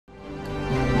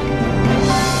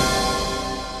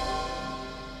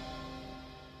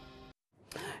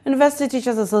University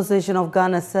Teachers Association of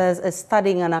Ghana says it's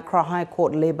studying an Accra High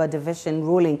Court Labour Division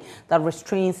ruling that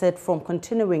restrains it from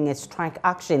continuing its strike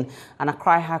action. An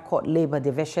Accra High Court Labour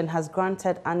Division has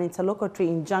granted an interlocutory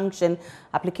injunction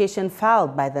application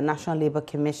filed by the National Labour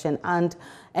Commission, and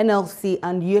NLC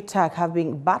and UTAG have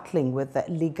been battling with the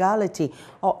legality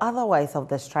or otherwise of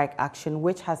the strike action,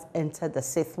 which has entered the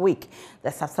 6th week.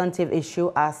 The substantive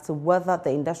issue as to whether the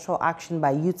industrial action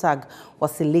by UTAG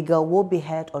was illegal will be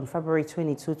heard on February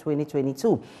 22,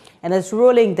 2022. In its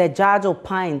ruling, the judge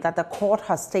opined that the court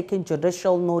has taken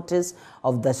judicial notice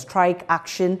of the strike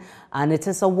action and it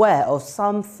is aware of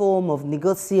some form of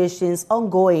negotiations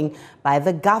ongoing by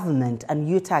the government, and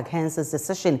UTAG hence its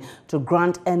decision to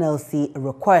grant NLC a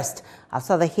request.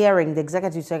 After the hearing, the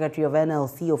Executive Secretary of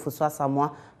NLC, Ofusua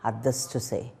Samoa, had this to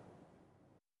say.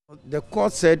 The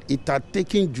court said it had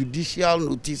taken judicial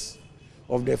notice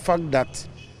of the fact that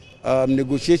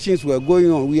negotiations were going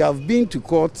on. We have been to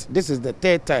court. This is the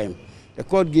 3rd time. The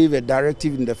court gave a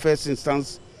directive in the first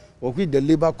instance, for which the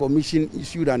Labour Commission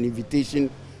issued an invitation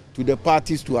to the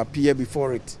parties to appear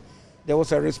before it. There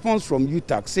was a response from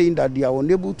UTAG saying that they are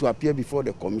unable to appear before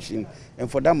the commission, and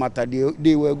for that matter,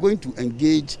 they were going to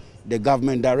engage the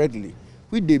government directly,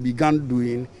 which they began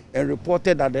doing and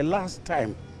reported that the last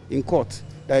time in court,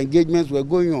 the engagements were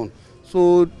going on.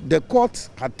 So the court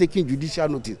had taken judicial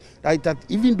notice that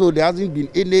even though there hasn't been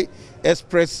any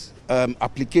express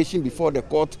application before the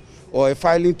court or a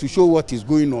filing to show what is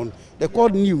going on, the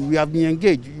court knew we have been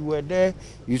engaged. You were there,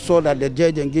 you saw that the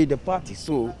judge engaged the party.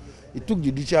 So it took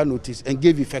judicial notice and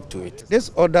gave effect to it. This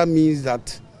order means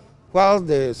that while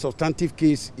the substantive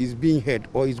case is being heard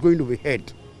or is going to be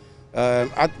heard,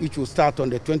 which will start on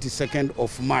the 22nd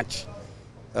of March,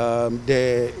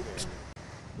 the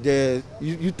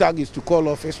UTAG is to call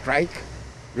off a strike,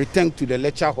 return to the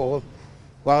lecture hall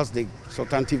whilst the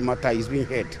substantive matter is being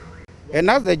heard. And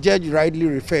as the judge rightly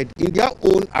referred, in their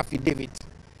own affidavit,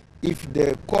 if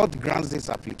the court grants this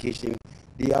application,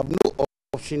 they have no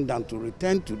option than to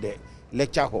return to the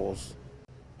lecture halls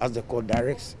as the court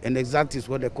directs, and that is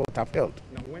what the court upheld.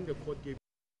 Now, when the court gave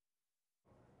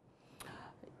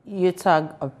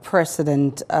UTAG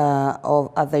president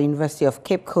at the University of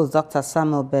Cape Coast, Dr.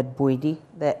 Samuel Bedbuidi,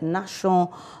 the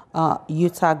national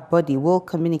UTAG body will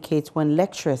communicate when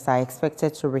lecturers are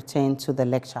expected to return to the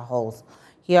lecture halls.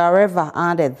 He, however,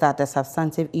 added that the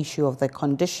substantive issue of the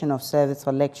condition of service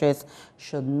for lecturers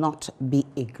should not be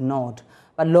ignored.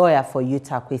 But lawyer for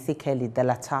UTAG, Kwesi Kelly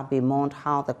Delata, bemoaned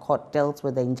how the court dealt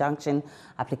with the injunction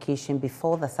application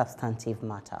before the substantive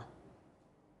matter.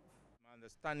 My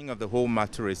understanding of the whole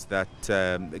matter is that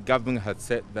the government had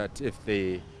said that if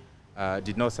they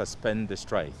did not suspend the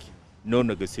strike, no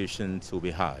negotiations will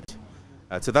be had.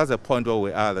 So that's the point where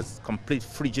we are. There's complete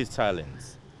frigid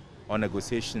silence on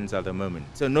negotiations at the moment.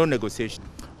 So no negotiation.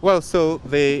 Well, so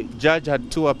the judge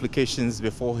had 2 applications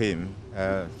before him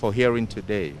for hearing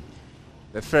today.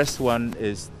 The first one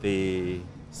is the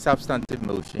substantive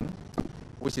motion,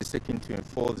 which is seeking to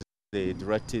enforce the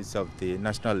directives of the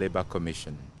National Labour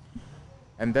Commission,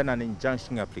 and then an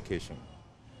injunction application.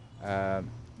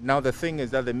 Now the thing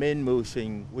is that the main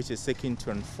motion, which is seeking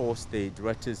to enforce the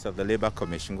directives of the Labour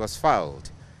Commission, was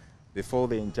filed before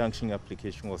the injunction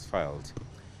application was filed.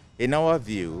 In our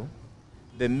view,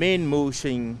 the main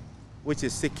motion, which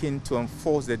is seeking to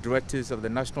enforce the directives of the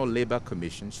National Labour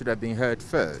Commission, should have been heard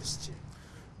first.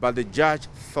 But the judge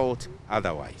thought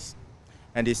otherwise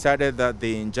and decided that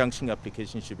the injunction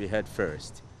application should be heard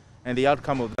first. And the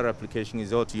outcome of that application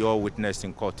is what you all witnessed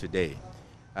in court today.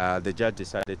 The judge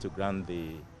decided to grant the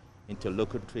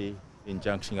interlocutory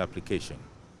injunction application.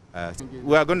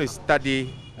 We are going to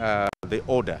study the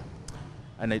order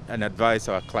and advise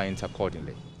our clients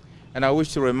accordingly. And I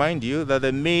wish to remind you that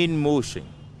the main motion,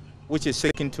 which is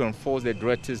seeking to enforce the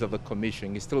directives of the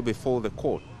Commission, is still before the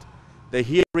court. The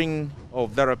hearing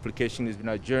of that application has been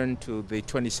adjourned to the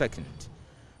 22nd.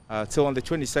 So on the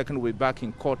 22nd, we're back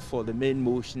in court for the main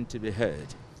motion to be heard.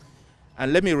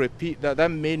 And let me repeat that that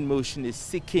main motion is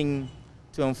seeking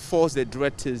to enforce the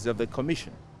directives of the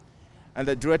Commission. And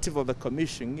the directive of the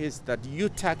Commission is that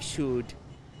UTAG should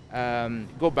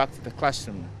go back to the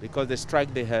classroom because the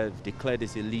strike they have declared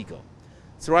is illegal.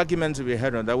 So arguments will be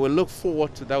heard on that. We'll look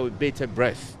forward to that with bated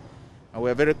breath. And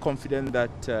we're very confident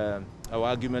that our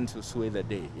arguments will sway the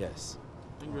day. Yes.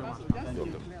 Thank you very much.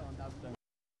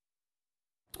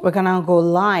 We're going to go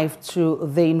live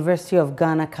to the University of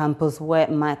Ghana campus where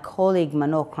my colleague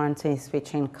Manuel Cranton is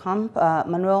pitching camp.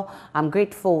 Manuel, I'm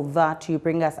grateful that you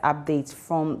bring us updates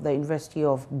from the University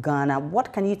of Ghana.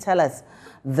 What can you tell us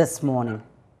this morning?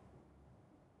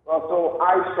 Well, so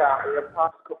Aisha, in the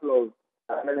past couple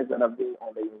of minutes that I've been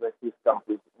on the university's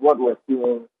campus, what we're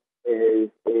seeing is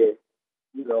it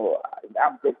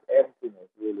updates emptiness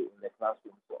really in the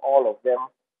classroom. So all of them,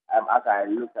 as I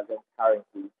look at them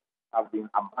currently, have been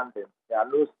abandoned. There are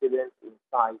no students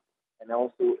inside, and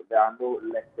also there are no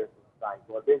lectures inside.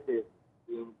 So this is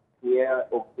in clear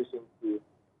opposition to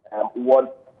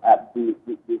what the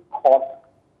court,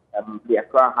 the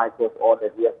Accra High Court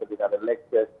ordered yesterday that the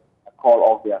lectures call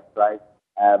off their strike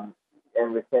and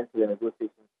return to the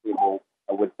negotiation table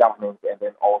with government and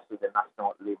then also the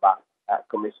National Labour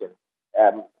Commission.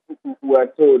 Um, we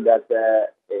were told that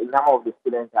a number of the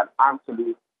students had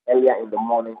actually earlier in the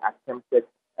morning attempted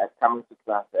coming to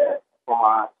class from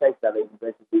our church at the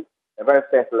university. The very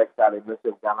first lecture at the University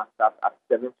of Ghana starts at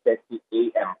 7:30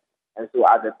 a.m. And so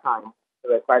at the time,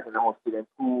 there were quite a number of students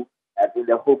who, in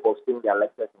the hope of seeing their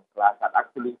lectures in class, had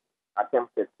actually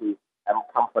attempted to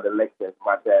come for the lectures,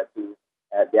 but to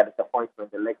their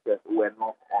disappointment, the lectures were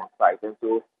not on site. And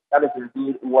so that is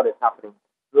indeed what is happening.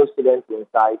 No students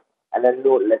inside, and then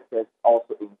no lectures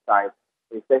also inside.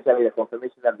 Essentially, the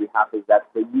confirmation that we have is that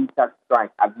the UTAG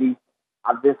strike, at least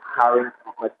at this current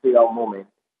material moment,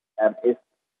 is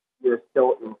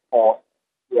still in force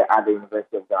here at the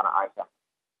University of Ghana, Aisha.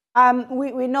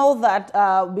 We know that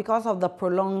because of the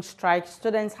prolonged strike,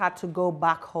 students had to go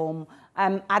back home.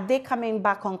 Are they coming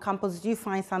back on campus? Do you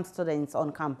find some students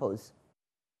on campus?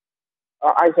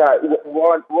 Aisha,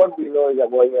 what we know is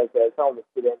that some of the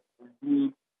students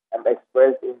indeed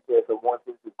expressed interest of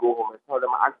wanting to go home, and some of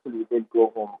them actually did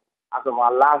go home. As of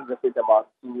our last visit about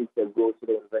 2 weeks ago to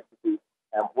the university,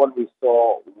 what we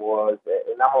saw was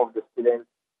a number of the students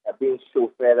being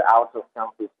chauffeured out of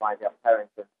campus by their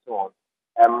parents and so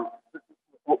on.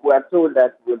 We are told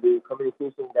that with the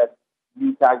communication that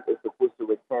UTAG is supposed to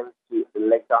return to the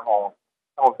lecture hall,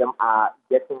 some of them are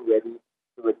getting ready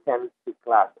to return to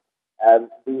class.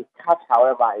 The catch,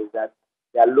 however, is that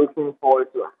they are looking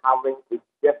forward to having a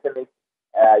definite,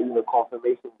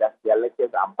 confirmation that their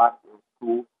lectures are back in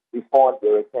school before they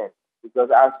return. Because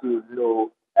as you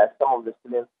know, some of the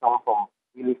students come from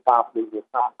really far places, they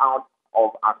come out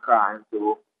of Accra, and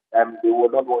so they will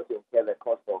not want to incur the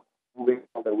cost of moving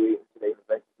all the way to the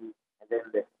university and then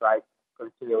the strike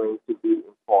continuing to be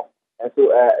enforced. And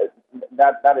so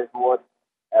that is what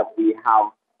we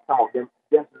have. Some of them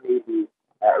just may be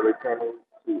returning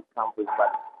to campus,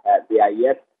 but they are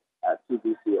yet to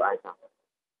do so right now.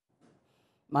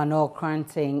 Manuel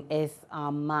Cranting is a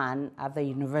man at the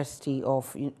University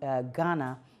of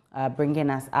Ghana, bringing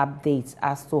us updates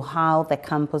as to how the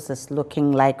campus is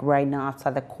looking like right now after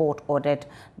the court ordered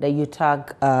the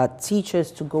UTAG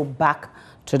teachers to go back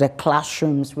to the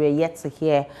classrooms. We're yet to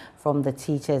hear from the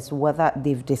teachers whether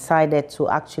they've decided to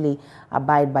actually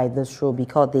abide by this rule,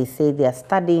 because they say they're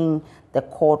studying the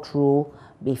court rule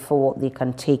before they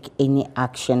can take any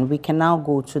action. We can now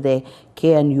go to the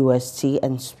KNUST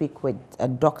and speak with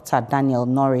Dr. Daniel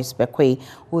Norris Bekwe,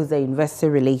 who is the Investor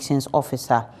Relations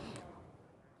Officer.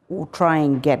 We'll try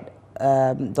and get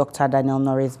Dr. Daniel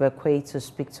Norris Bekwe to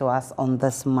speak to us on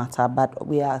this matter, but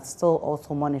we are still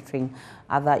also monitoring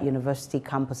other university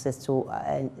campuses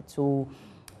to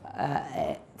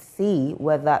see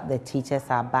whether the teachers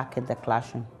are back in the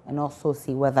classroom and also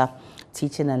see whether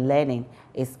teaching and learning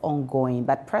is ongoing.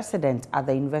 But President at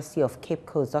the University of Cape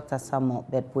Coast, Dr. Samuel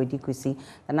Bedwedi-Kwesi,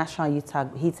 the National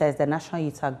UTAG, he says the National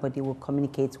UTAG body will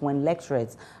communicate when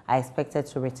lecturers are expected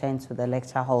to return to the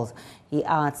lecture halls. He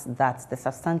adds that the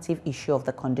substantive issue of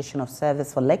the condition of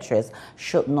service for lecturers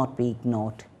should not be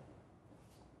ignored.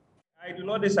 I do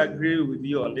not disagree with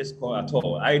you on this call at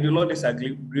all. I do not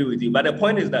disagree with you. But the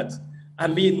point is that,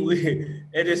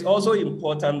 it is also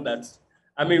important that,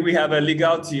 we have a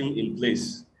legal team in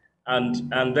place.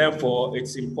 And therefore,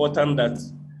 it's important that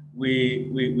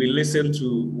we listen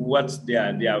to what the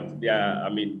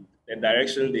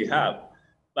direction they have.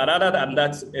 But other than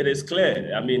that, it is clear.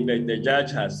 The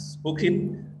judge has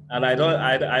spoken, and I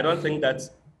don't think that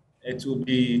it will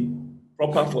be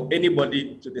proper for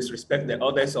anybody to disrespect the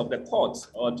orders of the court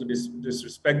or to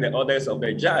disrespect the orders of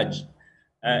the judge.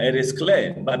 It is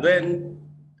clear. But then,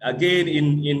 again,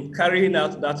 in carrying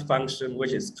out that function,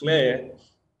 which is clear,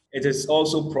 it is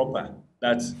also proper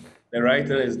that the right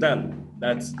thing is done.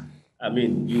 That,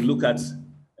 you look at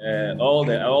all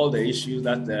the issues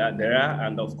that there are,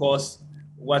 and of course,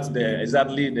 what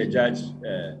exactly the judge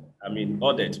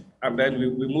ordered, and then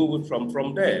we move it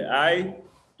from there. I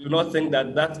do not think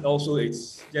that also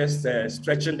it's just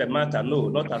stretching the matter. No,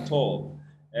 not at all.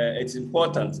 It's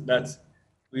important that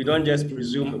we don't just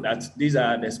presume that these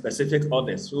are the specific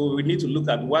orders. So we need to look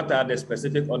at what are the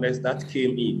specific orders that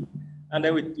came in, and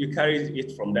then you carry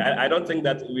it from there. I don't think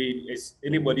that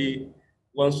anybody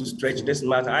wants to stretch this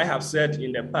matter. I have said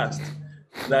in the past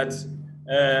that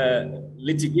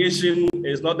litigation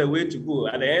is not the way to go.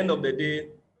 At the end of the day,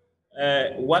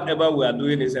 whatever we are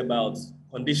doing is about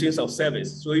conditions of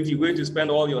service. So if you're going to spend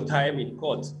all your time in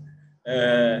court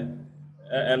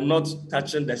and not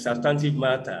touching the substantive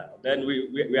matter, then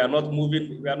we are not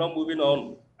moving. We are not moving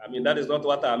on. I mean, that is not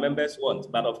what our members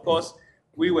want. But of course,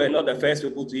 we were not the first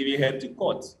people to even head to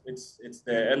court. It's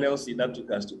the NLC that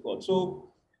took us to court. So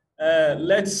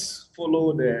let's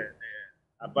follow the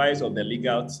advice of the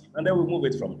legal team, and then we'll move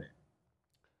it from there.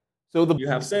 So you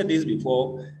have said this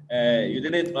before, you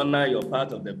didn't honor your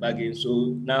part of the bargain,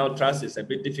 so now trust is a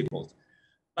bit difficult.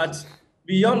 But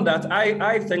beyond that,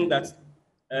 I think that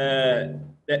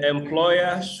the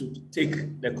employer should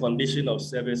take the condition of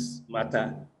service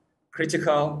matter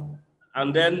critical,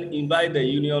 and then invite the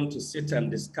union to sit and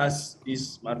discuss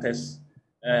these matters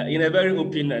in a very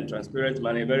open and transparent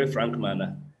manner, a very frank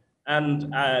manner,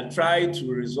 and try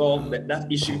to resolve that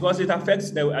issue, because it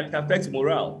affects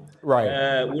morale.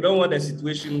 Right. We don't want a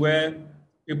situation where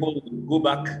people go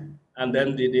back and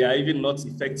then they are even not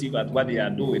effective at what they are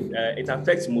doing. It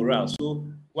affects morale. So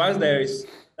once there is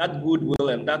that goodwill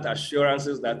and that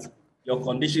assurances that your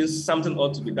conditions, something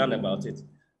ought to be done about it,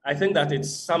 I think that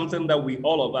it's something that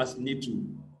all of us need to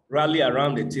rally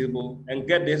around the table and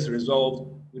get this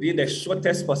resolved within the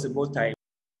shortest possible time.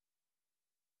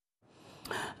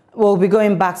 We'll be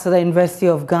going back to the University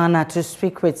of Ghana to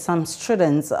speak with some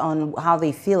students on how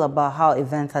they feel about how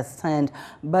events has turned.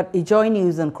 But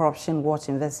JoyNews and Corruption Watch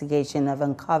investigation have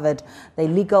uncovered the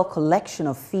illegal collection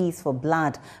of fees for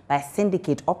blood by a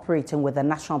syndicate operating with the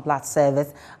National Blood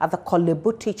Service at the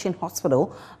Kolebu Teaching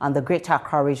Hospital and the Greater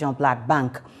Accra Regional Blood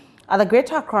Bank. At the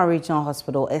Greater Accra Regional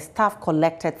Hospital, a staff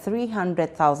collected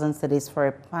 300,000 cedis for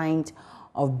a pint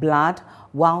of blood,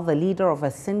 while the leader of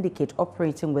a syndicate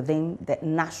operating within the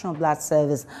National Blood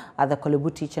Service at the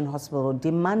Kolebu Teaching Hospital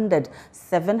demanded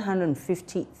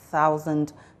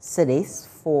 750,000 cedis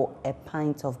for a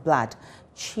pint of blood.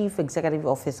 Chief Executive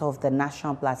Officer of the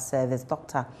National Blood Service,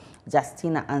 Dr.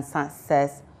 Justina Ansah,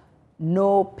 says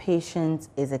no patient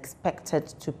is expected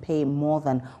to pay more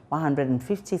than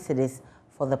 150 cedis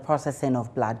for the processing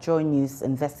of blood. JoyNews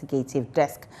investigative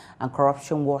desk and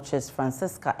Corruption Watch's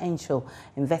Francisca Encho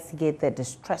investigate the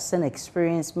distressing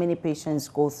experience many patients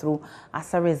go through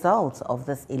as a result of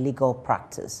this illegal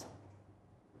practice.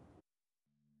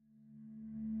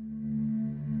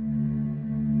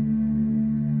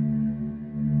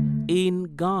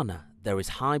 In Ghana, there is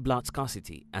high blood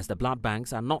scarcity as the blood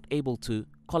banks are not able to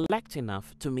collect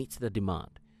enough to meet the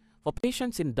demand. For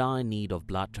patients in dire need of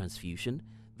blood transfusion,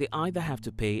 they either have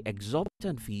to pay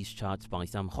exorbitant fees charged by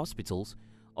some hospitals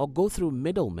or go through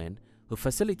middlemen who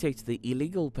facilitate the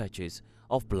illegal purchase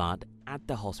of blood at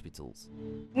the hospitals.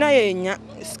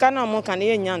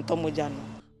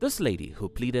 This lady, who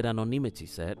pleaded anonymity,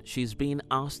 said she's been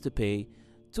asked to pay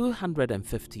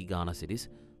 250 Ghana cedis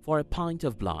for a pint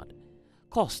of blood.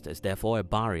 Cost is therefore a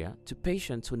barrier to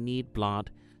patients who need blood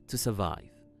to survive.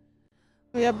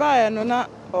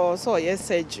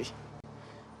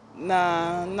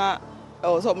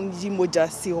 Also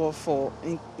moja for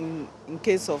in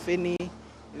case of any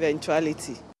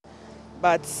eventuality,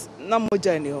 but na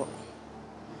moja ni ho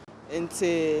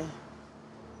nti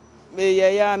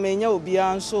me ya me nya obi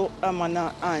anso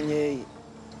amana anye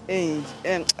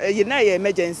na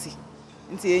emergency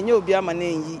nti enya obi amana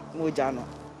enyi moja no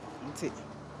nti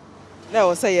na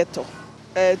o say yeto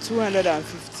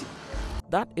 250.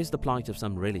 That is the plight of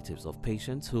some relatives of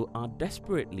patients who are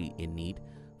desperately in need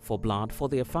for blood for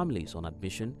their families on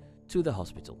admission to the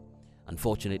hospital.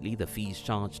 Unfortunately, the fees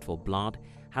charged for blood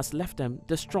has left them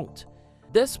distraught.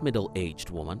 This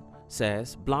middle-aged woman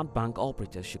says blood bank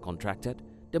operators she contracted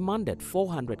demanded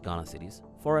 400 Ghana cedis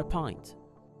for a pint.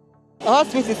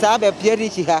 Hospitals have a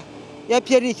period here. Your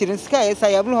period in sky is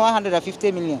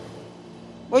 150 million.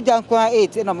 Ojankwa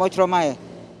 8 in a motromaya.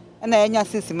 And I nya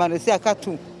 6 months say aka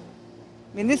 2.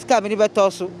 Minister mini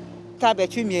betoso ka be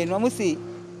twimie no mo si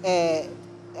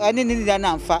ani ni da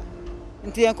na mfa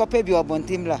nti enkopa bi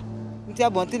obontimla nti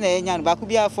abonti na enya no ba ku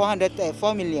bia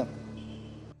 4 million.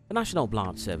 The National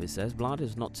Blood Service says blood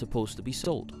is not supposed to be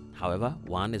sold. However,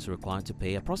 one is required to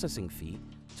pay a processing fee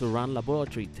to run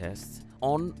laboratory tests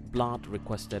on blood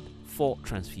requested for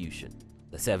transfusion.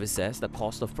 The service says the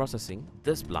cost of processing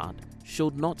this blood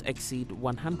should not exceed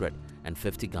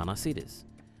 150 Ghana cedis.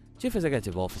 Chief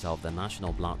Executive Officer of the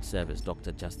National Blood Service,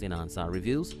 Dr. Justina Ansah,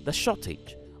 reveals the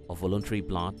shortage of voluntary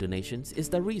blood donations is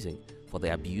the reason for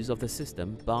the abuse of the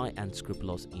system by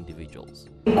unscrupulous individuals.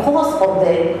 Because of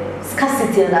the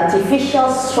scarcity and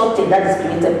artificial shortage that is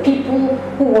created, people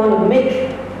who want to make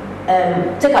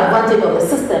take advantage of the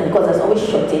system because there's always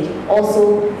shortage.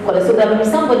 Also, for the so there will be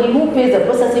somebody who pays the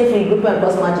processing fee, group and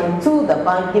cross margin to the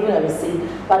bank, giving a receipt.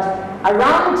 But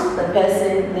around the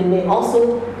person, they may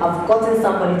also have gotten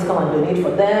somebody to come and donate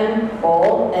for them,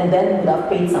 and then would have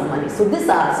paid some money. So these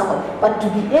are some of, but to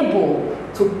be able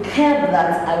to curb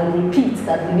that, I will repeat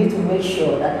that we need to make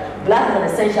sure that blood is an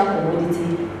essential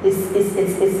commodity.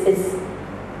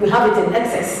 We have it in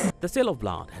excess. The sale of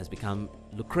blood has become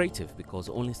lucrative because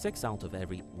only 6 out of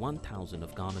every 1,000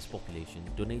 of Ghana's population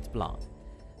donates blood.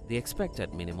 The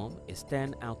expected minimum is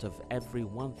 10 out of every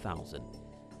 1,000.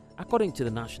 According to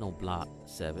the National Blood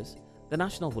Service, the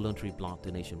national voluntary blood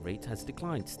donation rate has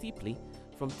declined steeply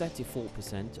from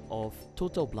 34% of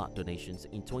total blood donations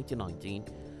in 2019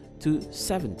 to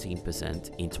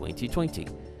 17% in 2020.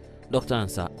 Dr.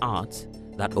 Ansah adds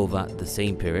that over the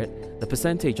same period, the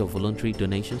percentage of voluntary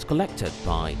donations collected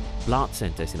by blood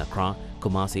centers in Accra,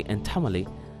 Kumasi and Tamale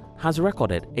has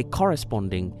recorded a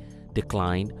corresponding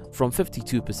decline from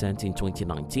 52% in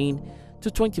 2019 to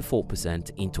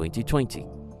 24% in 2020.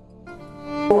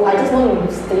 So I just want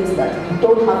to state that we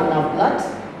don't have enough blood.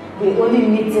 We're only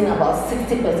meeting about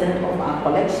 60% of our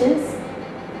collections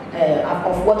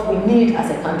of what we need as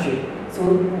a country.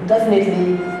 So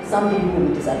definitely some people will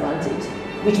be disadvantaged,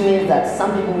 which means that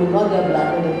some people will not get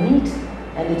blood when they need,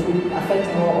 and it will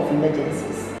affect more of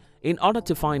emergencies. In order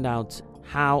to find out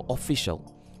how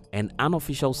official and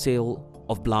unofficial sale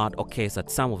of blood occurs at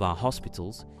some of our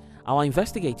hospitals, our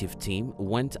investigative team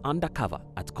went undercover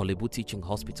at Kolebu Teaching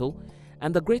Hospital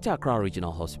and the Greater Accra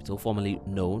Regional Hospital, formerly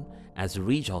known as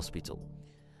Ridge Hospital.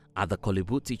 At the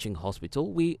Kolebu Teaching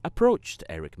Hospital, we approached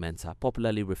Eric Mensah,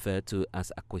 popularly referred to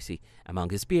as Akwesi among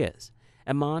his peers,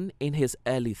 a man in his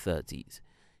early 30s.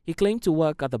 He claimed to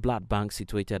work at the blood bank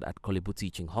situated at Kolebu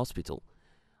Teaching Hospital.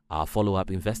 Our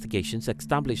follow-up investigations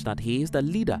established that he is the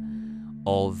leader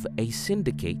of a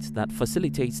syndicate that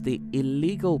facilitates the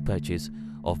illegal purchase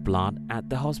of blood at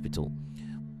the hospital.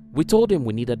 We told him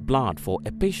we needed blood for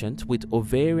a patient with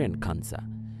ovarian cancer.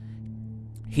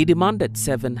 He demanded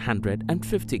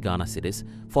 750 Ghana cedis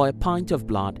for a pint of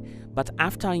blood, but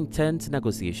after intense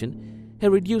negotiation, he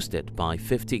reduced it by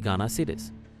 50 Ghana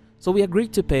cedis. So we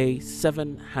agreed to pay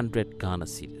 700 Ghana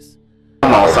cedis.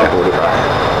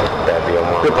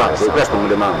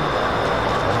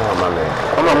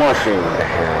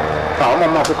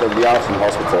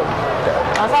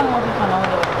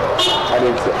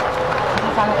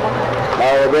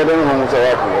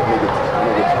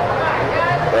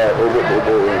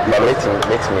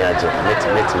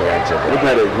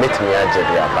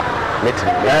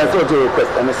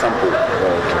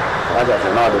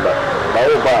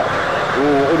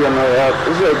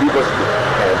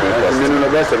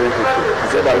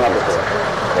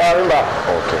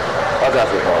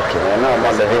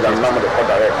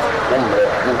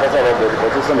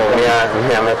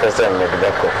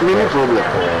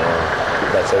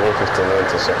 That's 759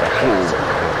 to shut up.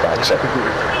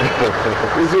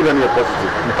 Is it any positive?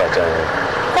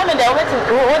 Tell me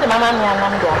what the mama and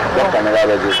what can I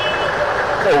do?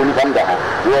 Only one day.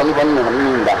 You only one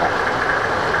day.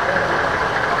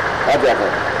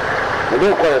 We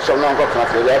don't call it some longer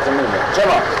country. That's a minute.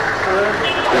 Come on.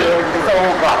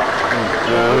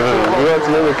 You want to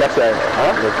know the captain?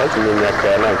 The captain in your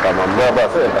car and come on.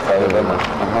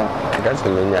 That's the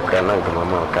main car and come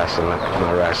on. Cash and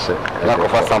come rush. Not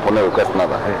for sample request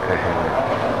number.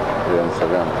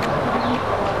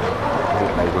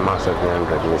 Like massive young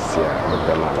this year with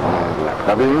the man.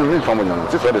 I've been informing them.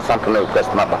 This is the sample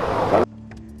request number.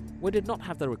 We did not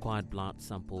have the required blood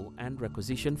sample and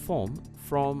requisition form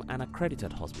from an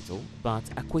accredited hospital, but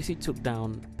Akwesi took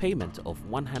down payment of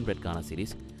 100 Ghana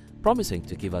cedis, promising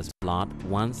to give us blood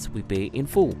once we pay in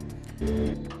full.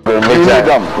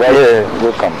 Welcome.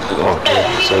 Okay,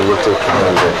 so you take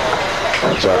 100.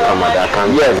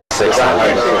 Yes.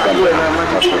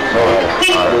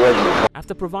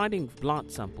 After providing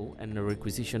blood sample and a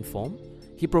requisition form,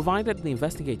 he provided the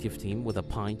investigative team with a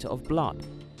pint of blood.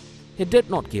 He did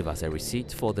not give us a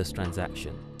receipt for this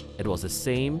transaction. It was the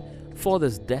same for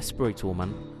this desperate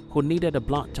woman who needed a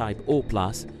blood type O+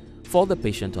 for the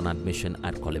patient on admission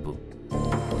at Kolebu.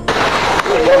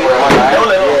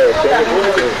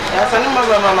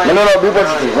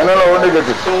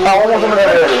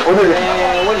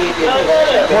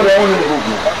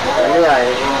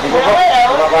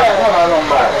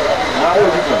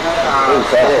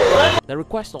 The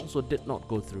request also did not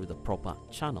go through the proper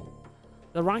channel.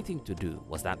 The right thing to do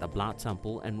was that the blood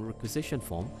sample and requisition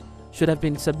form should have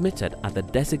been submitted at the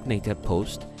designated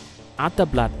post at the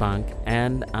blood bank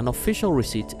and an official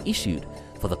receipt issued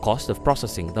for the cost of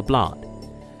processing the blood.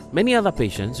 Many other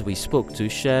patients we spoke to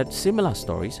shared similar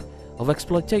stories of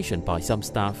exploitation by some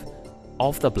staff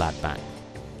of the blood bank.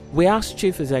 We asked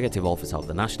Chief Executive Officer of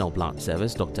the National Blood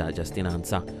Service, Dr. Justina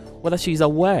Ansah, whether she is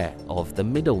aware of the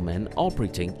middlemen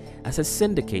operating as a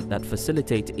syndicate that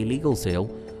facilitate illegal sale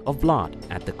of blood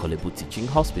at the Kolebu Teaching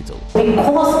Hospital.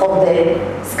 Because of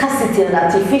the scarcity and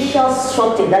artificial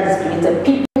shortage that is created,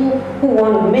 people who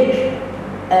want to make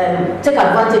take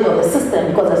advantage of the system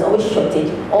because there's always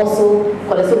shortage. Also,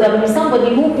 so there will be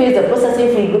somebody who pays the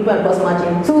processing fee, group and cross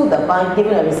margin to the bank,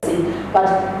 giving a receipt. But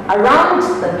around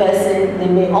the person, they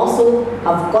may also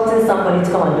have gotten somebody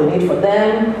to come and donate for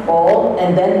them,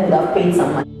 and then would have paid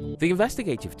some money. The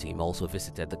investigative team also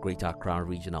visited the Greater Accra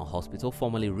Regional Hospital,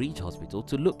 formerly Reach Hospital,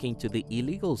 to look into the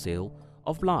illegal sale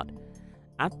of blood.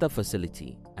 At the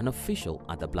facility, an official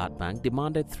at the blood bank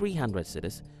demanded 300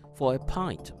 cedis for a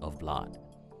pint of blood.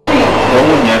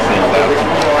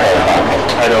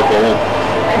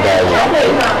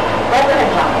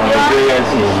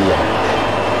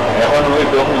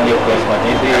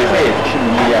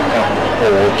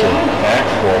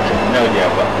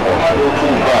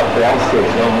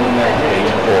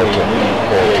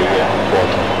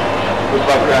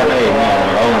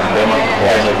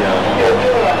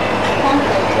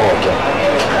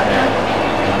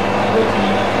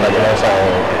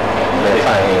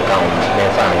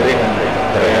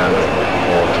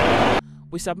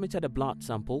 We submitted a blood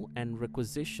sample and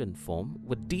requisition form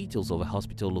with details of a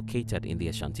hospital located in the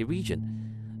Ashanti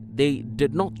region. They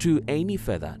did not do any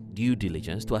further due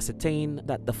diligence to ascertain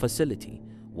that the facility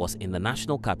was in the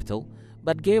national capital,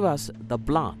 but gave us the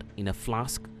blood in a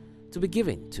flask to be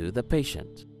given to the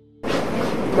patient.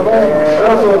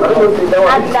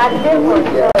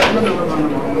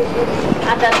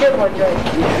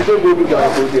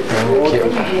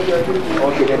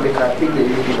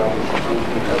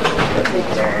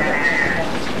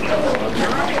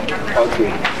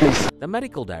 The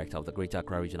medical director of the Greater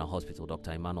Accra Regional Hospital,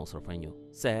 Dr. Emmanuel Sorpenyo,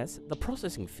 says the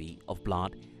processing fee of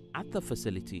blood at the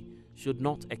facility should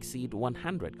not exceed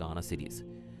 100 Ghana cedis.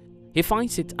 He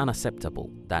finds it unacceptable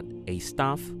that a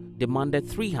staff demanded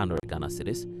 300 Ghana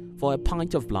cedis for a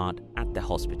pint of blood at the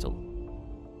hospital.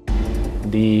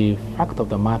 The fact of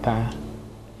the matter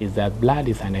is that blood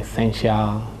is an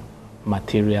essential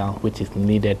material which is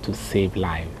needed to save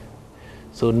life.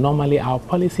 So normally our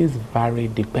policies vary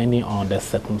depending on the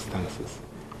circumstances.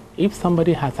 If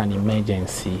somebody has an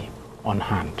emergency on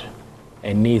hand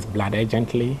and needs blood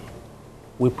urgently,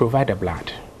 we provide the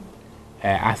blood.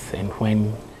 As and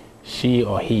when she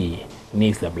or he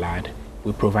needs the blood,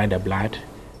 we provide the blood,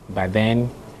 but then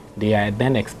they are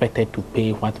then expected to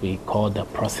pay what we call the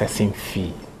processing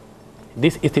fee.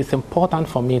 It is important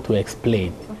for me to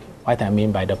explain what I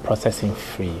mean by the processing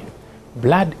fee. The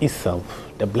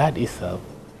blood itself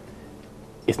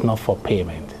is not for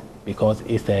payment because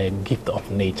it's a gift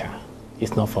of nature.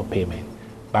 It's not for payment.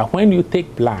 But when you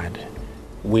take blood,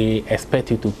 we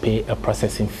expect you to pay a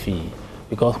processing fee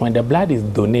because when the blood is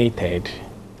donated,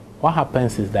 what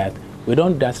happens is that we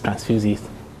don't just transfuse it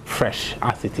fresh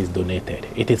as it is donated.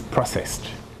 It is processed.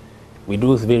 We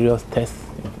do various tests,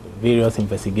 various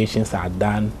investigations are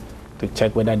done to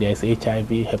check whether there is HIV,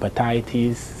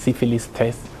 hepatitis, syphilis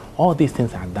tests. All these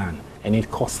things are done and it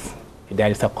costs. There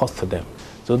is a cost to them.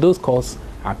 So those costs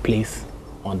are placed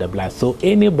on the blood. So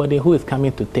anybody who is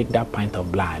coming to take that pint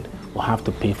of blood will have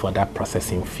to pay for that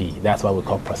processing fee. That's what we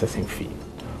call processing fee.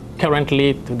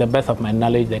 Currently, to the best of my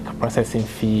knowledge, the processing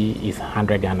fee is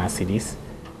 100 Ghana cedis.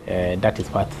 That is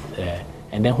what,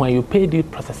 and then when you pay the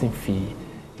processing fee,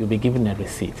 you'll be given a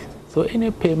receipt. So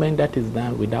any payment that is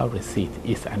done without receipt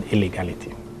is an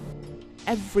illegality.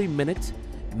 Every minute,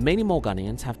 many more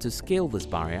Ghanaians have to scale this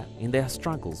barrier in their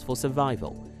struggles for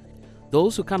survival.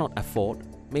 Those who cannot afford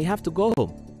may have to go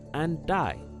home and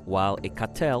die, while a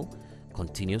cartel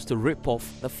continues to rip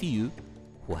off the few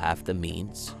who have the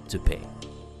means to pay.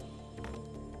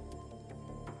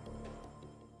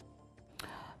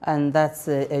 And that's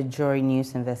a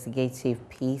JoyNews investigative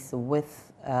piece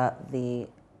with the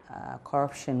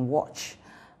Corruption Watch.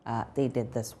 They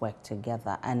did this work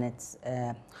together, and it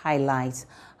highlights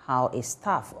how a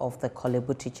staff of the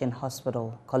Kolebu Teaching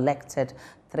Hospital collected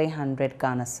 300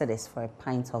 Ghana cedis for a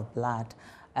pint of blood.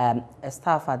 A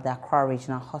staff at the Accra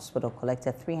Regional Hospital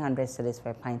collected 300 cedis for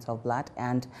a pint of blood,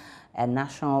 and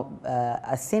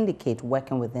a syndicate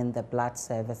working within the blood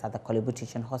service at the Kolebu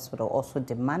Teaching Hospital also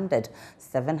demanded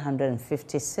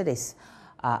 750 cedis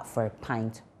for a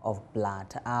pint of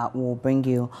blood. We'll bring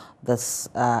you this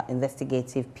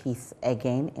investigative piece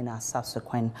again in our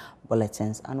subsequent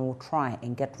bulletins, and we'll try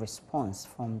and get response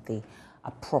from the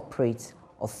appropriate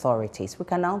authorities. We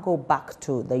can now go back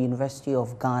to the University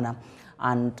of Ghana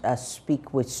and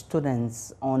speak with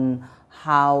students on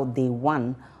how day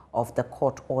one of the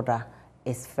court order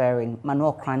is faring.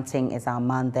 Manuel Cranting is our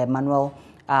man there. Manuel,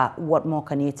 what more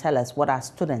can you tell us? What are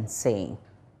students saying?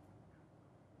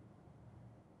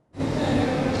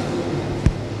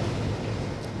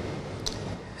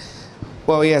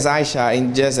 Well, yes, Aisha,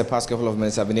 in just the past couple of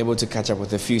minutes, I've been able to catch up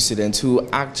with a few students who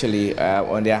actually,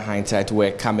 on their hindsight,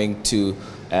 were coming to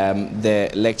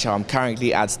the lecture. I'm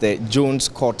currently at the Jones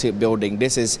Court building.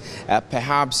 This is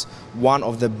perhaps one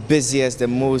of the busiest, the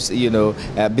most,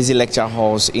 busy lecture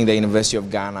halls in the University of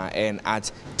Ghana. And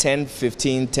at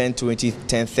 10:15, 10:20,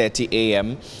 10:30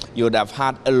 a.m., you would have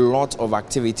had a lot of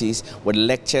activities with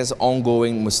lectures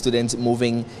ongoing, with students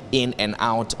moving in and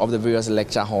out of the various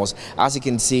lecture halls. As you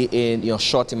can see in your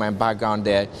shot in my background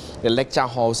there, the lecture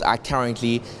halls are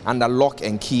currently under lock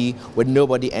and key, with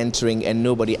nobody entering and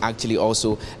nobody actually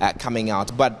also coming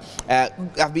out. But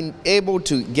I've been able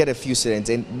to get a few students,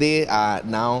 and they are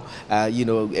now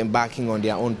embarking on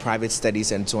their own private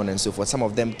studies and so on and so forth. Some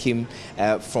of them came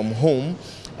from home.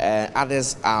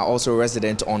 Others are also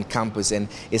resident on campus, and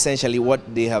essentially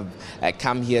what they have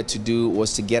come here to do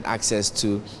was to get access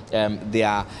to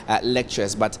their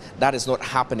lectures, but that is not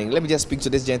happening. Let me just speak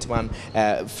to this gentleman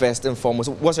first and foremost.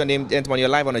 What's your name, gentleman? You're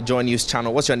live on a JoyNews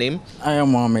channel. What's your name? I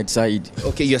am Mohammed Said.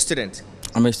 Okay, you're a student?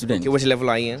 I'm a student. Okay, which level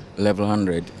are you in? Level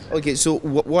 100. Okay, so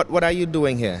what are you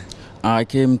doing here? I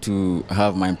came to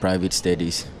have my private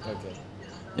studies. Okay.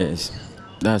 Yes,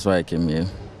 that's why I came here.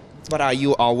 But are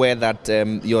you aware that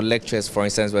your lectures, for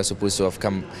instance, were supposed to have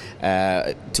come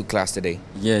to class today?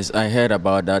 Yes, I heard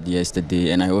about that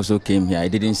yesterday, and I also came here. I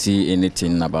didn't see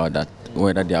anything about that,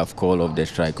 whether they have called off the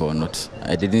strike or not.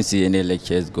 I didn't see any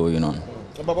lectures going on.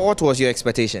 But what was your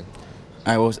expectation?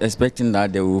 I was expecting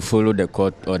that they will follow the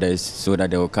court orders so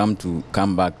that they will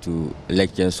come back to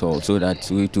lectures hall so that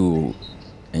we too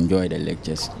enjoy the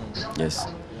lectures. Yes.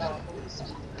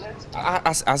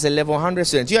 As a level 100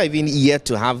 student, you are even yet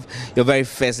to have your very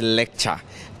first lecture,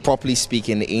 properly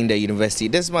speaking, in the university.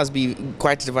 This must be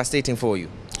quite devastating for you.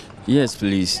 Yes,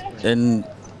 please. And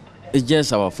it's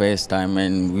just our first time,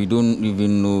 and we don't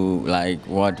even know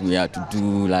what we have to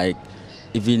do.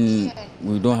 Even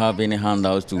we don't have any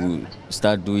handouts to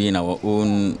start doing our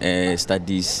own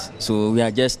studies. So we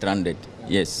are just stranded.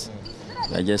 Yes,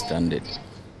 we are just stranded.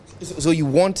 So you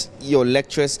want your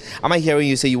lecturers, am I hearing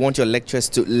you say you want your lecturers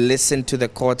to listen to the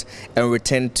court and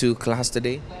return to class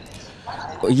today?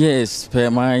 Yes, per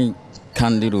my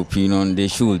candid opinion, they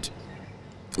should.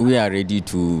 We are ready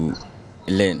to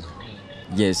learn.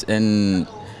 Yes, and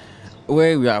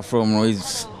where we are from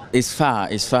is far.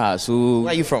 So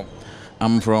where are you from?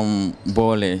 I'm from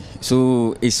Bole,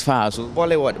 so it's far. So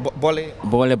Bole what? Bole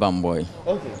Bamboy.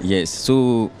 Okay. Yes,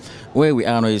 so where we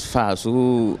are now is far.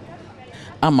 So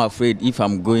I'm afraid if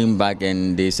I'm going back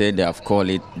and they say they have called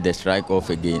it the strike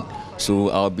off again, so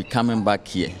I'll be coming back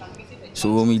here.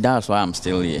 So that's why I'm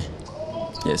still here.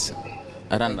 Yes.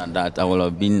 Other than that, I will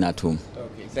have been at home.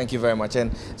 Okay, thank you very much.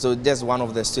 And so just one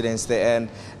of the students there, and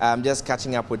I'm just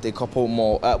catching up with a couple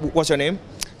more. What's your name?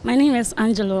 My name is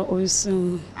Angela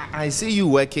Ousum. I see you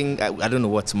working, I don't know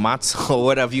what's maths or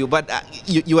what have you, but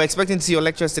you were expecting to see your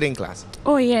lecturers today in class?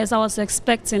 Oh yes, I was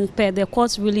expecting, per the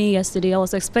court ruling yesterday, I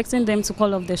was expecting them to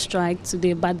call off the strike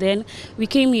today, but then we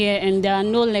came here and there are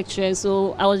no lecturers,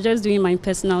 so I was just doing my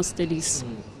personal studies.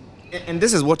 And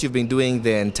this is what you've been doing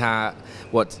the entire,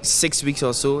 6 weeks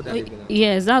or so?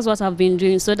 Yes, that's what I've been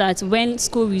doing, so that when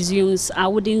school resumes, I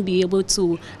will be able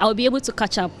to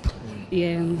catch up.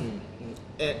 Yeah.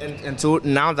 And so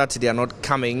now that they are not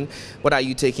coming, what are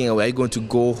you taking away? Are you going to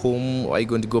go home, or are you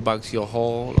going to go back to your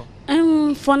hall?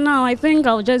 For now, I think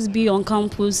I'll just be on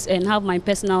campus and have my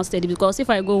personal study, because if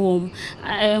I go home,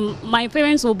 my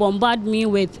parents will bombard me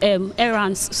with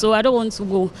errands, so I don't want to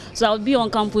go. So I'll be on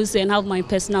campus and have my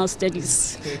personal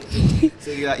studies.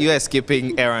 So you're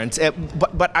escaping errands.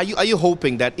 But are you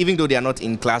hoping that even though they are not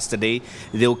in class today,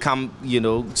 they'll come,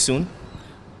 soon?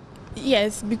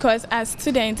 Yes, because as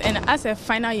students and as a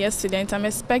final year student, I'm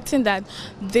expecting that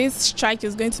this strike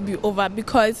is going to be over,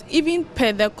 because even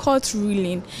per the court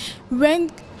ruling, when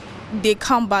they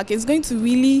come back, it's going to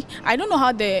really, I don't know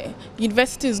how the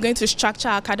university is going to structure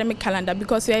our academic calendar,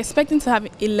 because we're expecting to have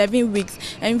 11 weeks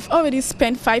and we've already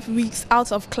spent 5 weeks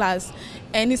out of class,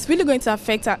 and it's really going to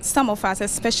affect some of us,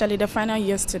 especially the final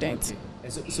year students.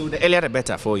 So the earlier the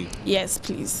better for you? Yes,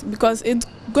 please, because it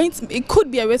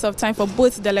could be a waste of time for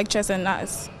both the lecturers and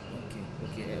us.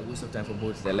 Okay, a waste of of time for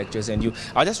both the lecturers and you.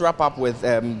 I'll just wrap up with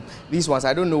these ones.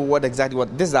 I don't know what this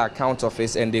is the account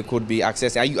office and they could be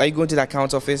accessed. Are you going to the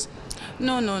account office?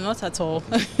 No, not at all.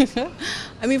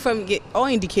 I mean, from all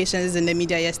indications in the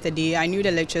media yesterday, I knew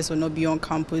the lectures will not be on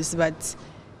campus, but,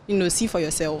 see for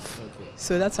yourself. Okay.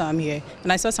 So that's why I'm here.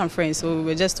 And I saw some friends, so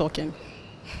we're just talking.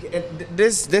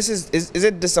 Is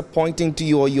it disappointing to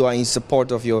you, or you are in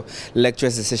support of your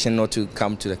lecturer's decision not to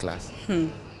come to the class?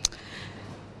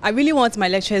 I really want my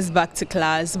lecturers back to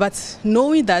class, but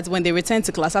knowing that when they return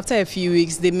to class after a few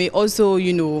weeks, they may also,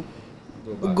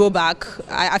 go back.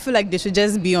 I feel like they should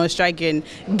just be on strike and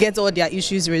get all their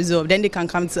issues resolved. Then they can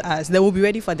come to us. They will be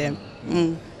ready for them.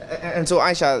 And so,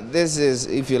 Aisha, this is,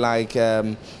 if you like,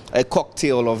 a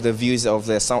cocktail of the views of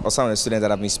some of the students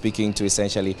that I've been speaking to,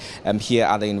 essentially, here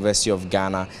at the University of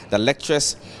Ghana. The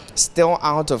lecturers still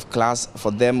out of class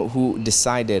for them who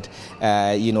decided,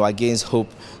 against hope,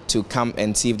 to come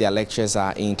and see if their lecturers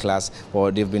are in class,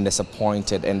 or they've been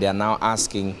disappointed and they are now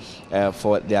asking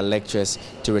for their lecturers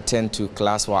to return to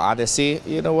class, while others say,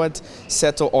 you know what,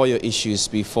 settle all your issues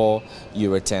before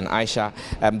you return. Aisha,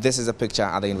 this is a picture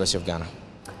at the University of Ghana.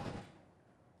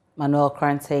 Manuel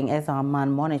Kranting is our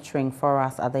man monitoring for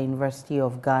us at the University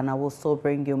of Ghana. We'll still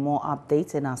bring you more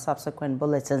updates in our subsequent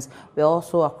bulletins. We're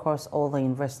also across all the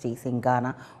universities in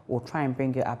Ghana. We'll try and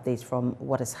bring you updates from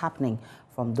what is happening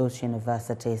from those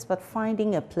universities. But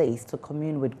finding a place to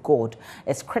commune with God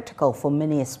is critical for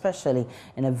many, especially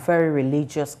in a very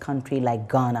religious country like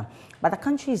Ghana. But the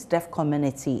country's deaf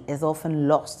community is often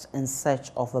lost in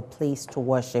search of a place to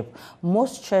worship.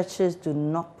 Most churches do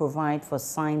not provide for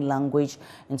sign language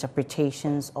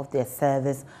interpretations of their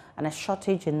service, and a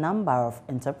shortage in number of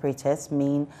interpreters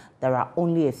mean there are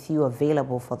only a few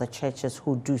available for the churches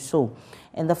who do so.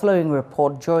 In the following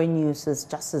report, JoyNews'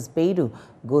 Justice Beidou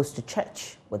goes to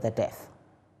church with the deaf.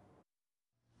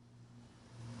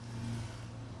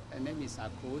 Her name is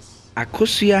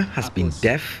Akosia has been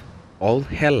deaf all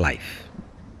her life.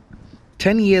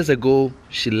 10 years ago,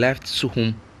 she left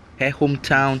Suhum, her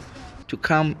hometown, to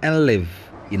come and live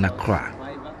in Accra.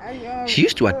 She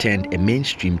used to attend a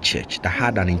mainstream church that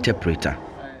had an interpreter,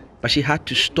 but she had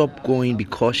to stop going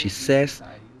because she says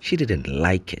she didn't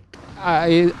like it.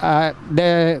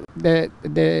 The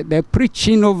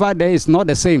preaching over there is not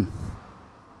the same.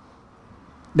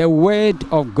 The word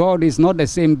of God is not the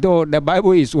same, though the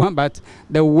Bible is one, but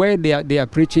the word they are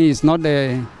preaching is not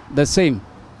the same.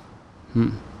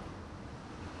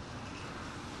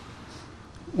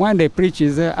 When they preach,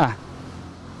 you say,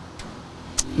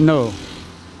 no,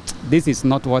 this is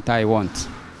not what I want.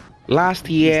 Last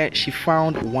year, she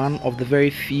found one of the very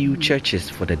few churches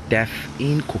for the deaf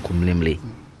in Kokomlimle,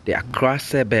 the Accra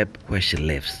suburb where she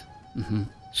lives.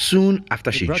 Soon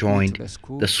after she joined,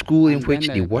 the school in which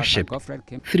they worshipped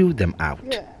threw them out.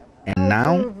 And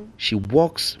now she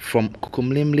walks from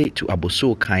Kokomlimle to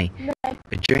Abosokai,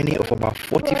 a journey of about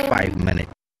 45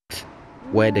 minutes,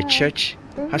 where the church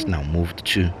has now moved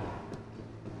to.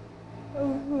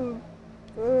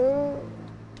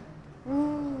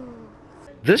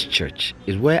 This church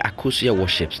is where Akosia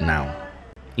worships now.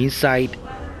 Inside,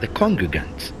 the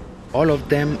congregants, all of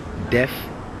them deaf,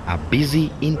 are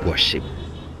busy in worship.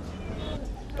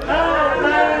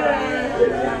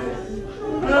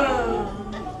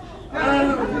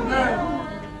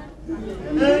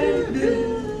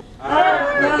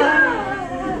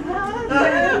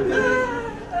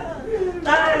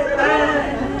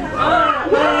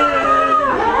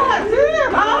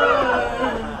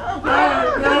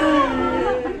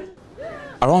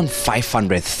 Around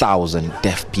 500,000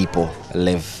 deaf people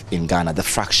live in Ghana. The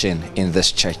fraction in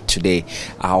this church today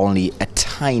are only a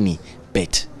tiny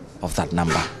bit of that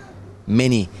number.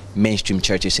 Many mainstream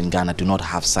churches in Ghana do not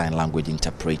have sign language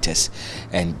interpreters,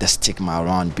 and the stigma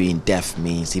around being deaf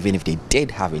means even if they did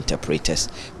have interpreters,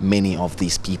 many of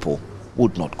these people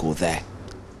would not go there.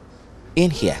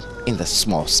 In here, in the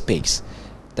small space,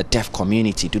 the deaf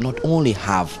community do not only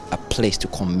have a place to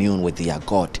commune with their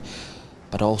God,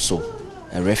 but also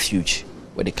a refuge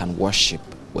where they can worship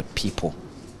with people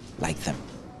like them.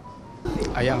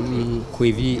 I am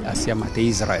Kwevi Asiamate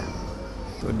Israel.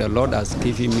 So the Lord has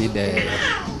given me the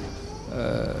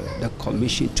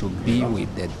commission to be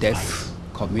with the deaf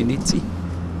community.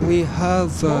 We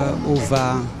have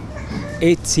over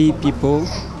 80 people,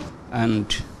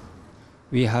 and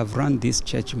we have run this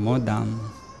church more than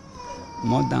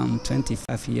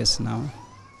 25 years now.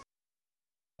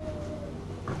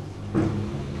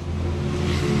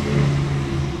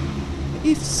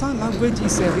 If sign language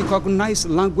is a recognized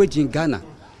language in Ghana,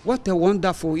 what a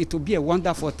wonderful, it will be a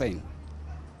wonderful thing.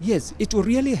 Yes, it will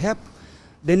really help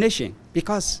the nation,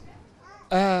 because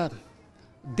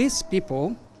these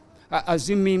people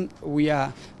assuming we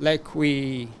are like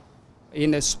we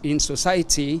in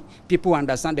society, people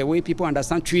understand the way people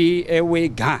understand tree airway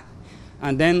ga,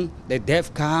 and then the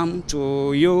deaf come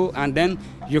to you, and then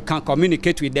you can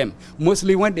communicate with them.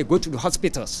 Mostly when they go to the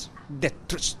hospitals, the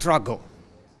struggle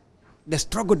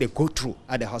they go through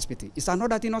at the hospital is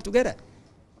another thing altogether.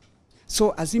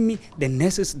 So assuming the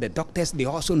nurses, the doctors, they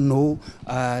also know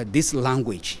this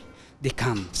language. They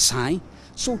can sign,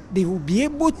 so they will be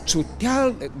able to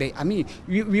tell.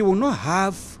 We will not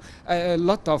have a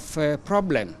lot of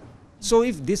problem. So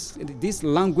if this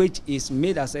language is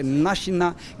made as a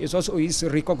national, is also is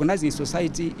recognized in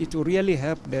society, it will really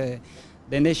help the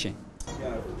nation.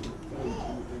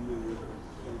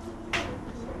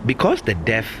 Because the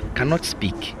deaf cannot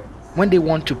speak, when they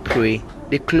want to pray,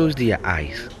 they close their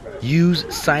eyes, use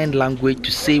sign language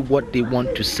to say what they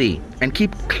want to say, and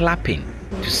keep clapping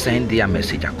to send their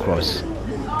message across.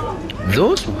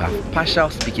 Those who have partial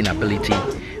speaking ability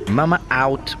murmur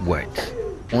out words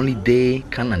only they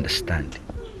can understand.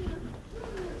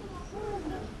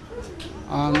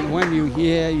 And when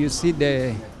you see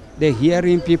the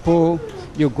hearing people,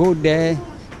 you go there,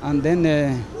 and then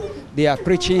they are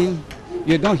preaching.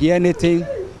 You don't hear anything.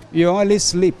 You only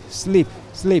sleep.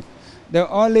 The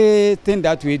only thing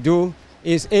that we do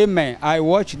is amen. I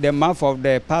watch the mouth of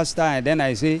the pastor, and then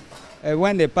I say,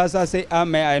 when the pastor say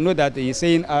amen, I know that he's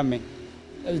saying amen.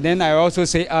 Then I also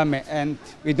say amen, and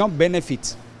we don't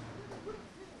benefit.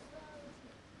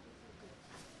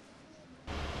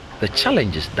 The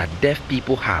challenges that deaf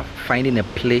people have finding a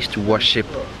place to worship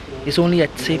is only a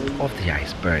tip of the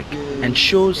iceberg and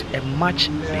shows a much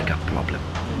bigger problem.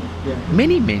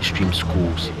 Many mainstream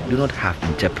schools do not have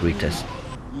interpreters.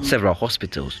 Several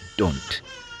hospitals don't.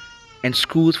 And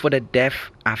schools for the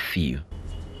deaf are few.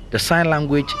 The sign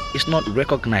language is not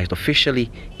recognized officially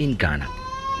in Ghana.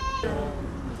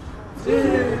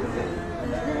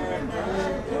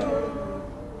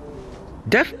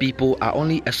 Deaf people are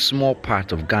only a small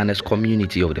part of Ghana's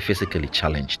community of the physically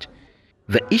challenged.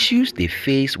 The issues they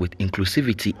face with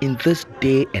inclusivity in this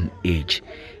day and age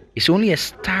is only a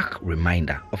stark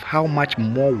reminder of how much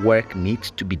more work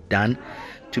needs to be done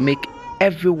to make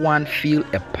everyone feel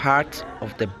a part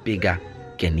of the bigger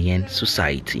Ghanaian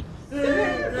society.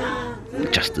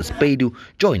 Justice Baidu,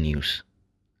 Joy News,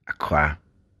 Accra.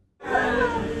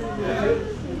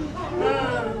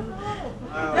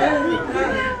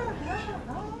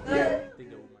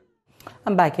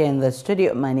 I'm back here in the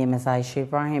studio. My name is Aisha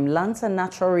Ibrahim. Lands and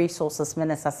Natural Resources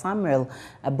Minister Samuel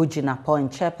Abujinapo and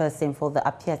Chairperson for the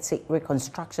Apiatic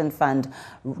Reconstruction Fund,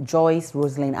 Joyce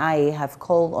Rosalind Aye, have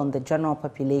called on the general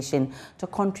population to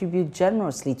contribute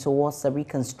generously towards the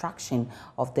reconstruction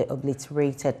of the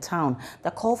obliterated town. The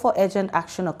call for urgent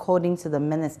action, according to the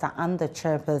minister and the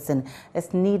chairperson,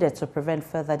 is needed to prevent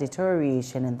further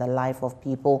deterioration in the life of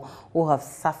people who have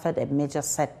suffered a major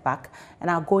setback and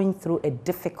are going through a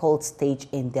difficult stage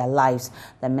in their lives.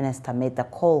 The minister made the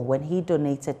call when he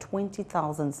donated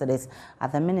 20,000 cedis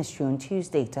at the ministry on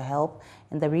Tuesday to help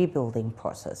in the rebuilding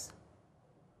process.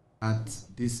 That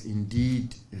this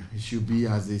indeed should be,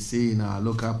 as they say in our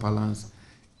local parlance,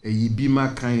 a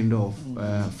Yibima kind of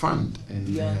fund, and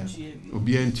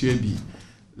Obiantuebi,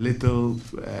 little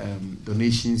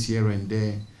donations here and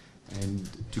there, and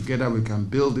together we can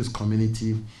build this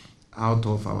community out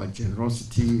of our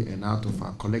generosity and out of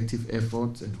our collective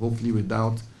efforts, and hopefully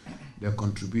without the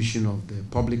contribution of the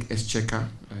public exchequer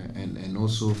and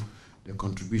also the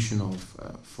contribution of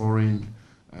foreign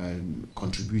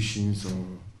contributions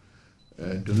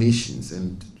or donations,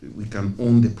 and we can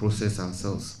own the process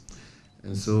ourselves.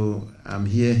 And so I'm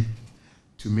here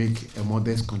to make a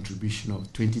modest contribution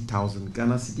of 20,000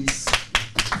 Ghana cedis.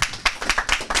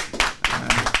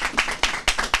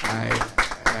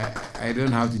 I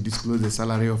don't have to disclose the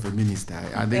salary of a minister.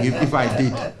 I think if I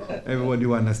did, everybody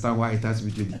will understand why it has to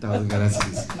be 20,000 Ghana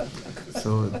cedis.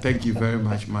 So thank you very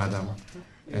much, madam.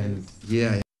 And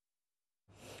yeah.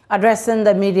 Addressing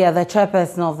the media, the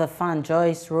chairperson of the fund,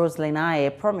 Joyce Rosalind Aye,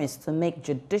 promised to make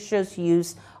judicious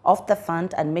use of the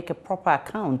fund and make a proper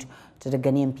account to the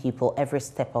Ghanaian people every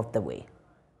step of the way.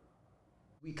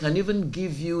 We can even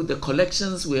give you the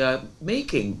collections we are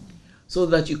making, so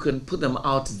that you can put them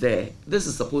out there. This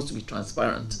is supposed to be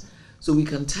transparent. So we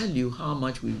can tell you how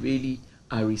much we really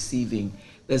are receiving.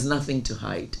 There's nothing to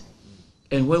hide.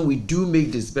 And when we do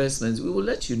make disbursements, we will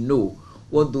let you know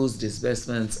what those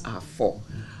disbursements are for.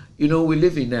 You know, we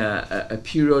live in a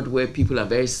period where people are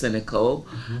very cynical,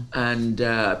 and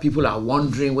people are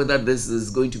wondering whether this is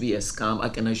going to be a scam. I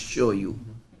can assure you,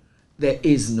 there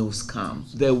is no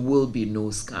scam. There will be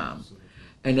no scam.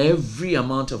 And every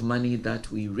amount of money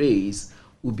that we raise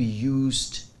will be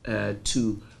used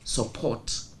to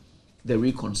support the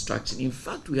reconstruction. In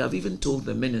fact, we have even told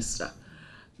the minister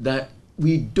that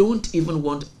we don't even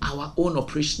want our own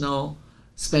operational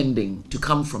spending to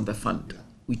come from the fund.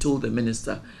 We told the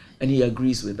minister, and he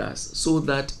agrees with us, so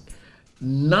that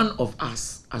none of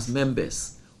us as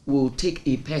members will take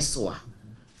a peso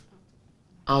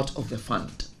out of the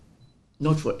fund,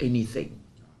 not for anything.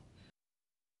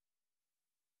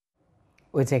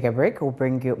 We'll take a break. We'll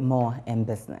bring you more in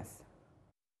business.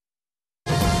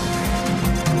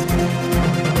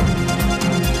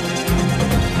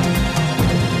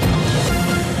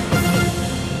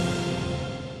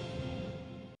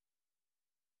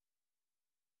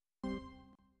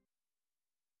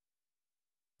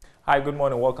 Hi, good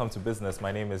morning. Welcome to Business.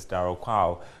 My name is Darryl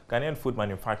Kwao. Ghanaian food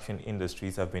manufacturing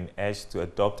industries have been urged to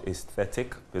adopt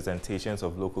aesthetic presentations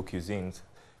of local cuisines.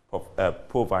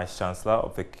 Pro-Vice Chancellor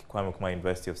of the Kwame Nkrumah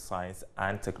University of Science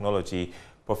and Technology,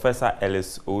 Professor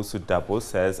Ellis Osu-Dabo,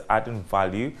 says adding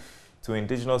value to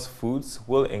indigenous foods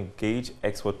will engage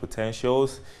export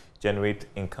potentials, generate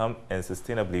income, and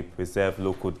sustainably preserve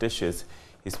local dishes.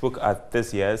 He spoke at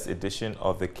this year's edition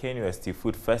of the KNUST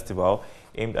Food Festival,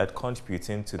 aimed at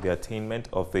contributing to the attainment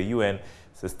of the UN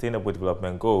Sustainable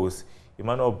Development Goals.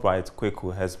 Emmanuel Bright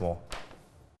Kweku has more.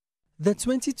 The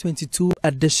 2022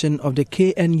 edition of the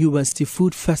KNUST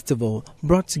Food Festival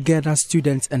brought together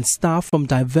students and staff from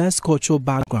diverse cultural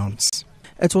backgrounds.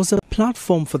 It was a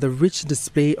platform for the rich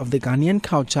display of the Ghanaian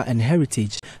culture and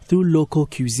heritage through local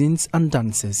cuisines and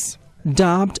dances.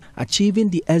 Dubbed Achieving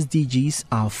the SDGs,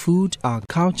 Our Food, Our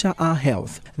Culture, Our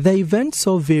Health, the event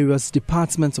saw various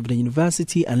departments of the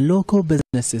university and local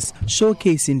businesses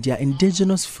showcasing their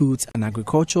indigenous foods and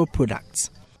agricultural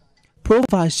products.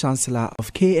 Pro-Vice Chancellor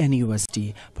of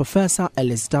KNUST, Professor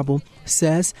Ellis Dabo,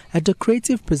 says a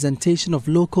decorative presentation of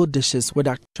local dishes would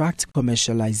attract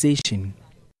commercialization.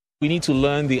 We need to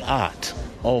learn the art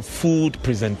of food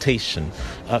presentation.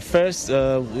 First,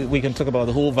 we can talk about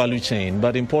the whole value chain,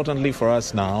 but importantly for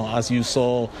us now, as you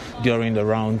saw during the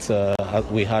rounds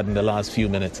we had in the last few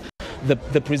minutes,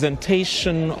 the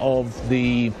presentation of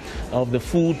the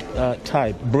food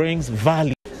type brings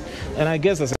value. And I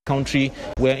guess as a country,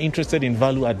 we're interested in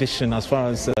value addition as far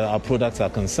as our products are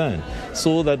concerned,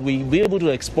 so that we be able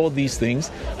to export these things,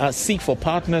 seek for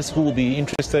partners who will be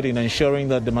interested in ensuring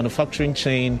that the manufacturing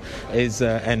chain is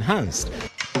enhanced.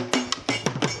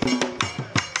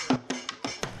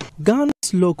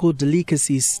 Ghana's local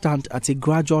delicacies stand at a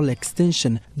gradual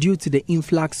extinction due to the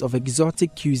influx of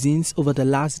exotic cuisines over the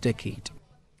last decade.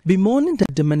 Bemoaning the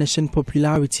diminishing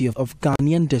popularity of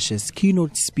Ghanaian dishes,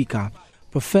 keynote speaker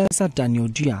Professor Daniel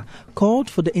Dua called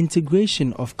for the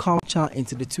integration of culture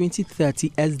into the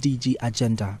 2030 SDG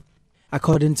agenda.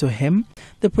 According to him,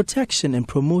 the protection and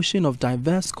promotion of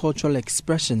diverse cultural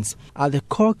expressions are the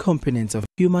core components of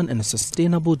human and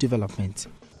sustainable development.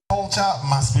 Culture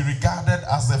must be regarded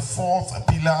as the fourth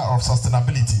pillar of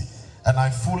sustainability, and I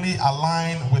fully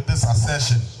align with this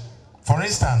assertion. For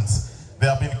instance, there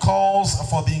have been calls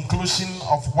for the inclusion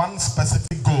of one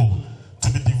specific goal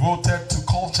to be devoted to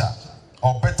culture,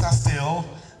 or better still,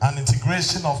 an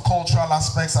integration of cultural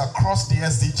aspects across the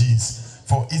SDGs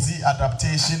for easy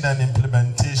adaptation and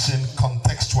implementation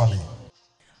contextually.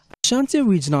 Ashanti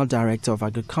Regional Director of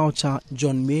Agriculture,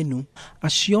 John Menu,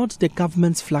 assured the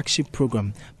government's flagship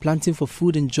program, Planting for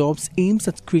Food and Jobs, aims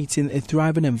at creating a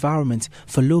thriving environment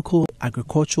for local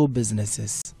agricultural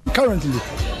businesses. Currently,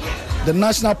 the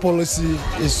national policy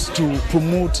is to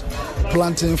promote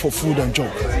planting for food and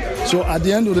jobs. So at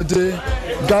the end of the day,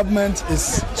 government is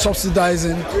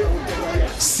subsidizing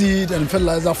seed and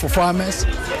fertilizer for farmers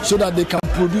so that they can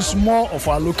produce more of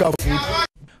our local food.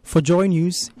 For Joy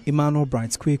News, Emmanuel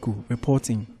Bright Kweku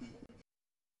reporting.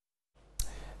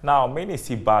 Now, many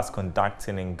see bus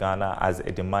conducting in Ghana as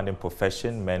a demanding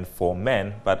profession meant for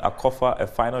men, but Akofa, a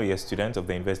final year student of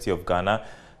the University of Ghana,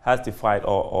 has defied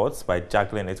all odds by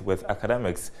juggling it with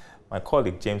academics. My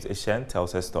colleague James Ishen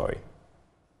tells her story.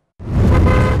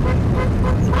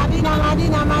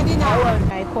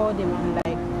 I called him, I'm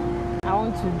like, I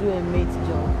want to do a mate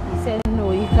job. He said,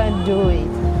 no, you can't do it.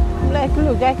 I'm like,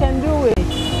 look, I can do it.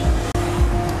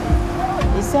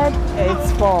 He said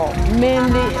it's for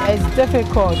mainly, it's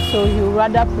difficult, so he would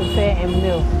rather prefer a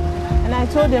meal. And I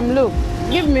told him, look,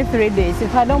 give me 3 days.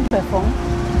 If I don't perform,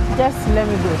 just let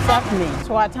me go, sack me.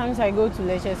 So at times I go to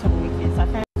lectures on weekends,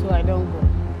 at times too I don't go.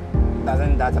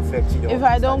 Doesn't that affect you? If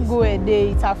I don't go a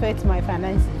day, it affects my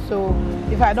finances. So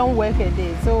if I don't work a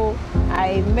day, so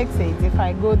I mix it. If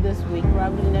I go this week,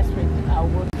 probably next week I'll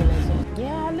go to lecture.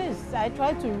 Yeah, at least I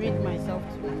try to read myself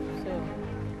too. So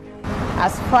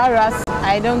as far as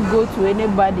I don't go to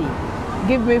anybody,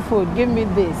 give me food, give me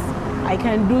this. I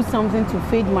can do something to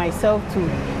feed myself, to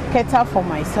cater for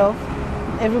myself,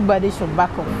 everybody should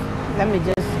back up. Let me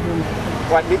just do my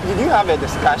thing. What, did you have a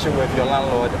discussion with your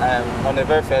landlord on the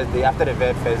very first day, after the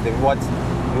very first day, what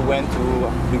you went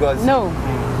through? Because no.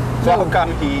 So how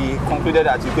come he concluded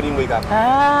that you couldn't wake up?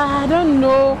 I don't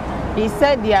know. He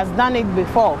said he has done it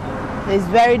before. It's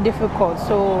very difficult,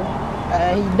 so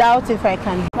he doubts if I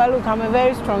can. But look, I'm a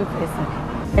very strong person.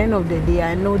 At the end of the day,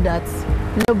 I know that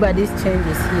nobody's change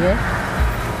is here,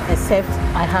 except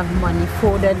I have money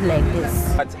folded like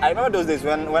this. But I remember those days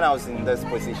when I was in this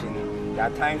position, there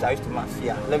are times I used to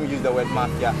mafia. Let me use the word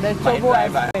mafia. The my chobo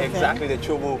driver, exactly, the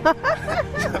chobo.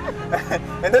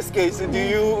 In this case, do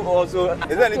you also,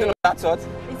 is there anything of that sort?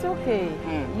 It's okay.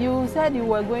 You said you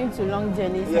were going to long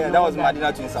journeys. Yeah, that was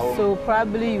Madina to Sao. So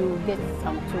probably you get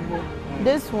some chobo.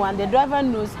 This one, the driver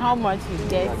knows how much he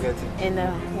gets in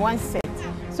one set.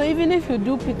 So even if you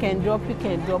do pick and drop,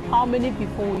 how many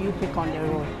people will you pick on the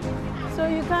road? So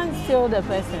you can't steal the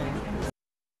person.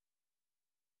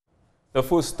 The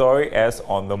full story airs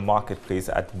on the Marketplace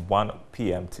at 1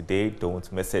 p.m. today. Don't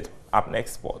miss it. Up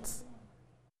next, sports.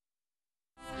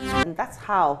 And that's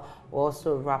how we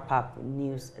also wrap up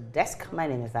News Desk. My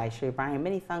name is Aisha Ibrahim.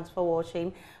 Many thanks for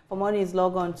watching. For more news,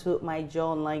 log on to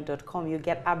myjoyonline.com. You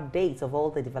get updates of all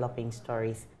the developing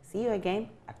stories. See you again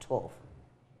at 12.